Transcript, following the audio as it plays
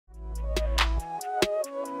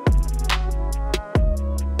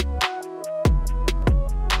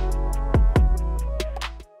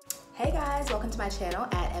channel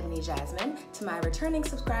at EbonyJasmin. To my returning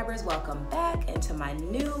subscribers, welcome back. And to my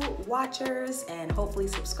new watchers and hopefully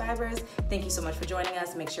subscribers, thank you so much for joining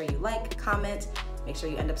us. Make sure you like, comment, make sure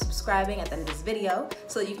you end up subscribing at the end of this video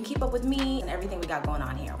so that you can keep up with me and everything we got going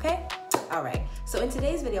on here, okay? All right, so in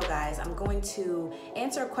today's video, guys, I'm going to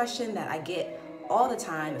answer a question that I get all the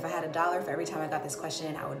time. If I had $1 for every time I got this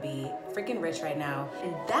question, I would be freaking rich right now.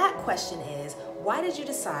 And that question is, why did you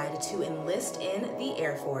decide to enlist in the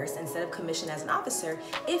Air Force instead of commission as an officer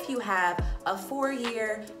if you have a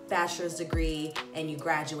 4-year bachelor's degree and you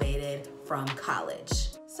graduated from college?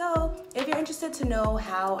 So if you're interested to know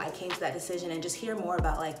how I came to that decision and just hear more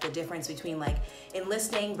about like the difference between like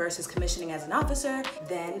enlisting versus commissioning as an officer,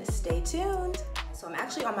 then stay tuned. So I'm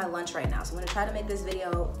actually on my lunch right now, so I'm gonna try to make this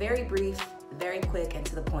video very brief, very quick, and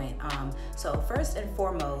to the point. So first and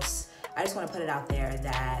foremost, I just want to put it out there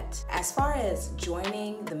that as far as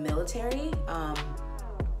joining the military,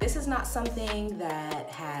 this is not something that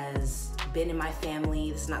has been in my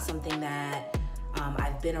family. This is not something that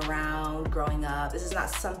I've been around growing up. This is not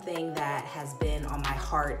something that has been on my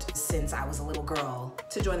heart since I was a little girl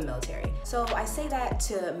to join the military. So I say that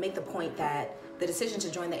to make the point that the decision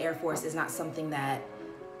to join the Air Force is not something that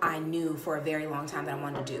I knew for a very long time that I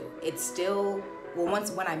wanted to do. It's still, well,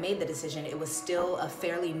 when I made the decision, it was still a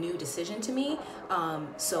fairly new decision to me.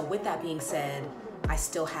 So with that being said, I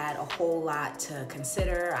still had a whole lot to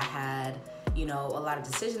consider. I had, you know, a lot of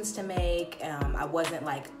decisions to make. I wasn't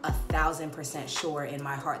like 1,000% sure in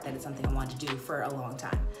my heart that it's something I wanted to do for a long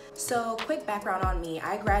time. So quick background on me,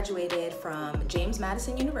 I graduated from James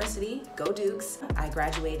Madison University, go Dukes. I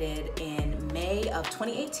graduated in May of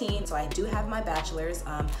 2018, so I do have my bachelor's.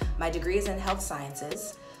 My degree is in health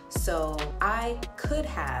sciences. So I could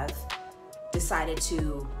have decided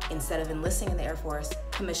to, instead of enlisting in the Air Force,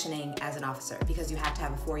 commissioning as an officer, because you have to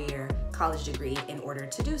have a 4-year college degree in order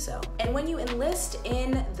to do so. And when you enlist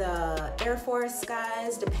in the Air Force,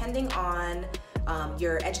 guys, depending on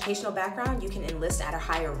your educational background, you can enlist at a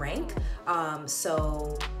higher rank.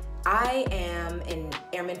 So I am in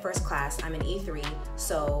Airman First Class, I'm an E3,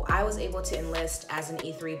 so I was able to enlist as an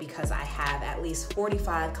E3 because I have at least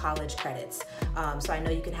 45 college credits. So I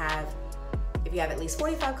know you can have, if you have at least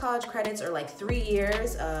 45 college credits or like 3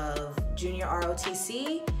 years of junior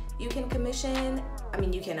ROTC, you can commission,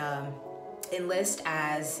 you can enlist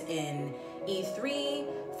as in E3.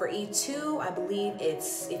 For E2, I believe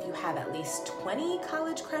it's if you have at least 20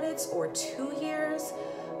 college credits or 2 years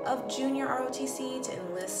of junior ROTC to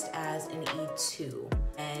enlist as an E2.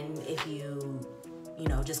 And if you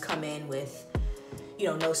just come in with,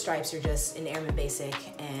 no stripes, you're just an airman basic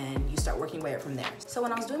and you start working your way up from there. So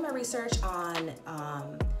when I was doing my research on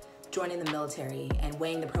joining the military and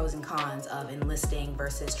weighing the pros and cons of enlisting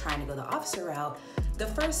versus trying to go the officer route, the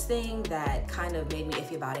first thing that kind of made me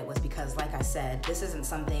iffy about it was because, like I said, this isn't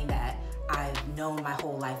something that I've known my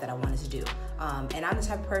whole life that I wanted to do. And I'm the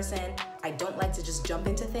type of person, I don't like to just jump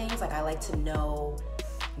into things. Like, I like to know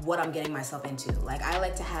what I'm getting myself into. Like, I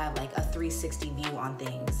like to have like a 360 view on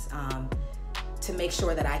things to make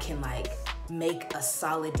sure that I can like make a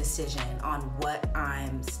solid decision on what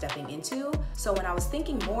I'm stepping into. So when I was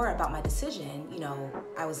thinking more about my decision,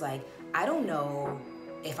 I was like, I don't know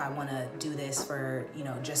if I want to do this for,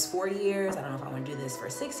 just 4 years. I don't know if I want to do this for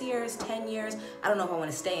 6 years, 10 years. I don't know if I want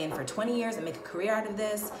to stay in for 20 years and make a career out of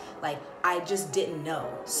this. Like, I just didn't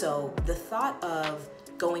know. So the thought of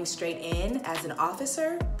going straight in as an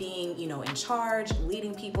officer, being, in charge,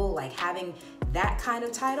 leading people, like having that kind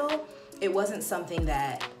of title, it wasn't something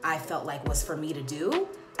that I felt like was for me to do,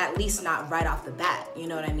 at least not right off the bat. You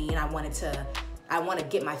know what I mean? I want to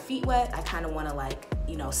get my feet wet. I kind of want to like,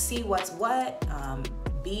 see what's what,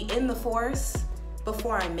 be in the force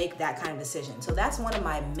before I make that kind of decision. So that's one of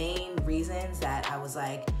my main reasons that I was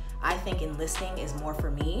like, I think enlisting is more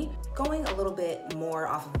for me. Going a little bit more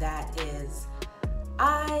off of that is,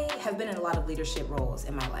 I have been in a lot of leadership roles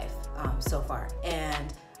in my life so far.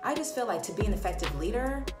 And I just feel like to be an effective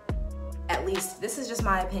leader, at least this is just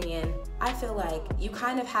my opinion, I feel like you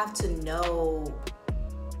kind of have to know,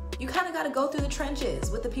 you kind of got to go through the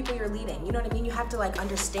trenches with the people you're leading. You know what I mean? You have to like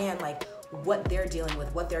understand like what they're dealing with,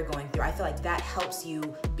 what they're going through. I feel like that helps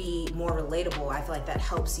you be more relatable. I feel like that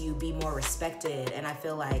helps you be more respected. And I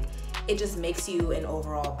feel like it just makes you an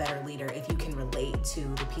overall better leader if you can relate to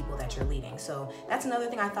the people that you're leading. So that's another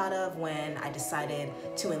thing I thought of when I decided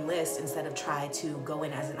to enlist instead of try to go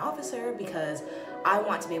in as an officer, because I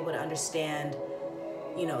want to be able to understand,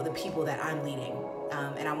 the people that I'm leading.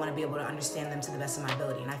 And I want to be able to understand them to the best of my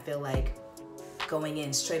ability. And I feel like going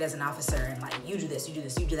in straight as an officer and like, you do this, you do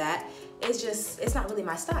this, you do that, it's not really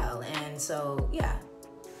my style. And so, yeah,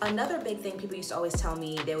 Another big thing people used to always tell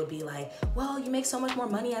me, they would be like, well, you make so much more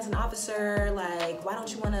money as an officer, like, why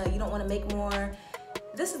don't you don't wanna make more?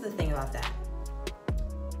 This is the thing about that.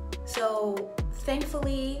 So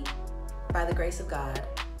thankfully, by the grace of God,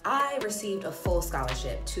 I received a full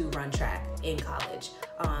scholarship to run track in college.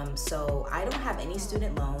 So I don't have any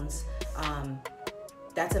student loans.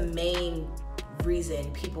 That's a main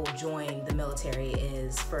reason people join the military,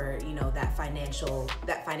 is for, you know, that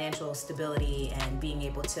financial stability and being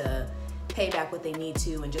able to pay back what they need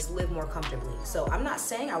to and just live more comfortably. So I'm not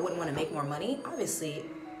saying I wouldn't want to make more money. Obviously,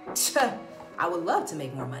 I would love to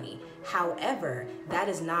make more money. However,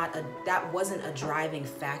 that wasn't a driving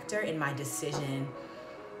factor in my decision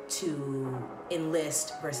to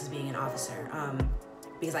enlist versus being an officer.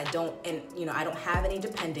 Because I don't have any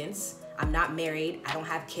dependents. I'm not married, I don't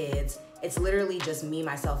have kids. It's literally just me,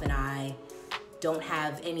 myself, and I. Don't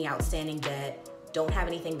have any outstanding debt, don't have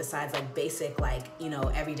anything besides like basic, like, you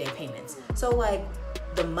know, everyday payments. So like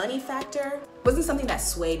the money factor wasn't something that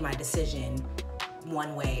swayed my decision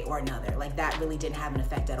one way or another. Like that really didn't have an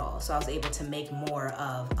effect at all. So I was able to make more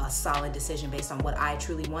of a solid decision based on what I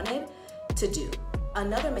truly wanted to do.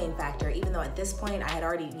 Another main factor, even though at this point I had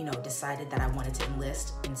already, you know, decided that I wanted to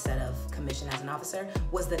enlist instead of commission as an officer,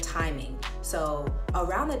 was the timing. So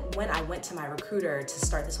around when I went to my recruiter to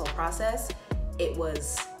start this whole process, it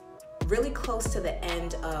was really close to the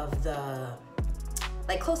end of the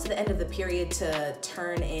period to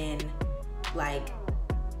turn in like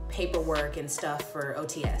paperwork and stuff for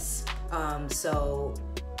OTS. So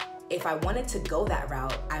if I wanted to go that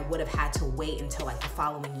route, I would have had to wait until like the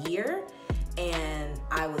following year. And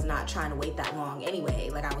I was not trying to wait that long anyway.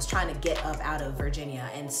 Like I was trying to get up out of Virginia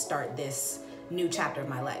and start this new chapter of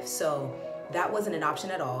my life. So that wasn't an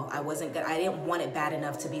option at all. I didn't want it bad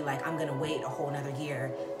enough to be like, I'm gonna wait a whole nother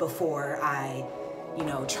year before I, you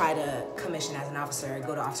know, try to commission as an officer,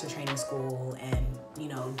 go to officer training school, and, you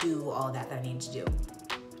know, do all that I needed to do.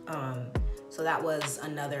 So that was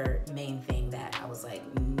another main thing that I was like,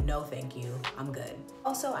 no thank you, I'm good.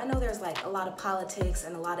 Also, I know there's like a lot of politics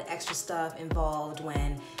and a lot of extra stuff involved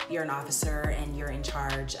when you're an officer and you're in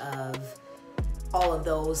charge of all of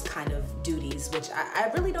those kind of duties, which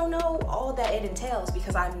I really don't know all that it entails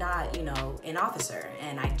because I'm not, you know, an officer,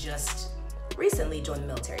 and I just recently joined the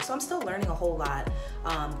military. So I'm still learning a whole lot.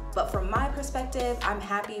 But from my perspective, I'm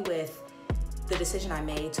happy with the decision I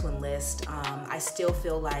made to enlist. I still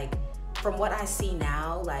feel like, from what I see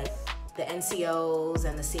now, like the NCOs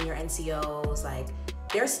and the senior NCOs, like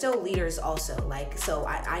they're still leaders also. Like, so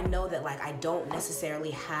I know that like I don't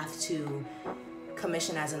necessarily have to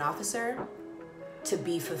commission as an officer to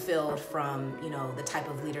be fulfilled from, you know, the type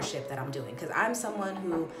of leadership that I'm doing. Because I'm someone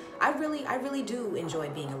who I really do enjoy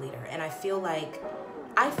being a leader, and I feel like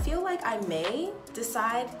I may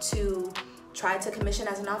decide to try to commission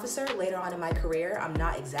as an officer later on in my career. I'm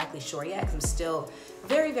not exactly sure yet because I'm still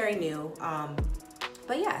very, very new.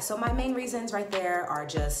 But yeah, so my main reasons right there are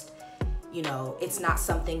just, you know, it's not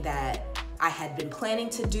something that I had been planning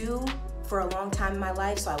to do for a long time in my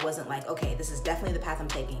life. So I wasn't like, okay, this is definitely the path I'm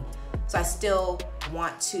taking. So I still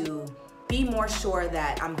want to be more sure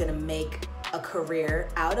that I'm gonna make a career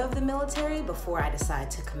out of the military before I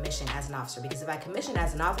decide to commission as an officer. Because if I commission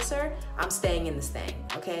as an officer, I'm staying in this thing,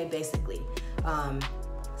 okay, basically.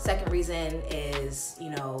 Second reason is, you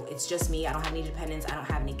know, it's just me. I don't have any dependents. I don't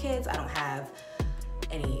have any kids. I don't have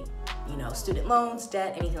any, you know, student loans,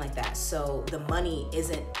 debt, anything like that. So the money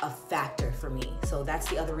isn't a factor for me. So that's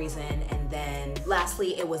the other reason. And then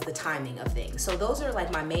lastly, it was the timing of things. So those are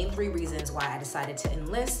like my main three reasons why I decided to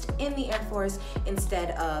enlist in the Air Force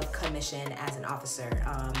instead of commission as an officer.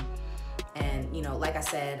 And, you know, like I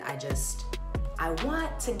said, I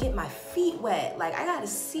want to get my feet wet. Like, I gotta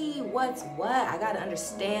see what's what. I gotta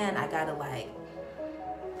understand. I gotta, like,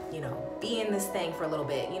 you know, be in this thing for a little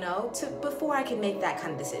bit, you know, before I can make that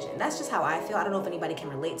kind of decision. That's just how I feel. I don't know if anybody can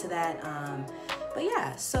relate to that. But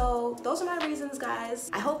yeah, so those are my reasons, guys.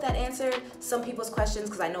 I hope that answered some people's questions,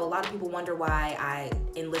 because I know a lot of people wonder why I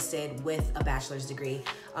enlisted with a bachelor's degree.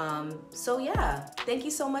 So yeah, thank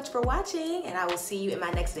you so much for watching, and I will see you in my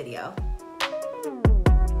next video.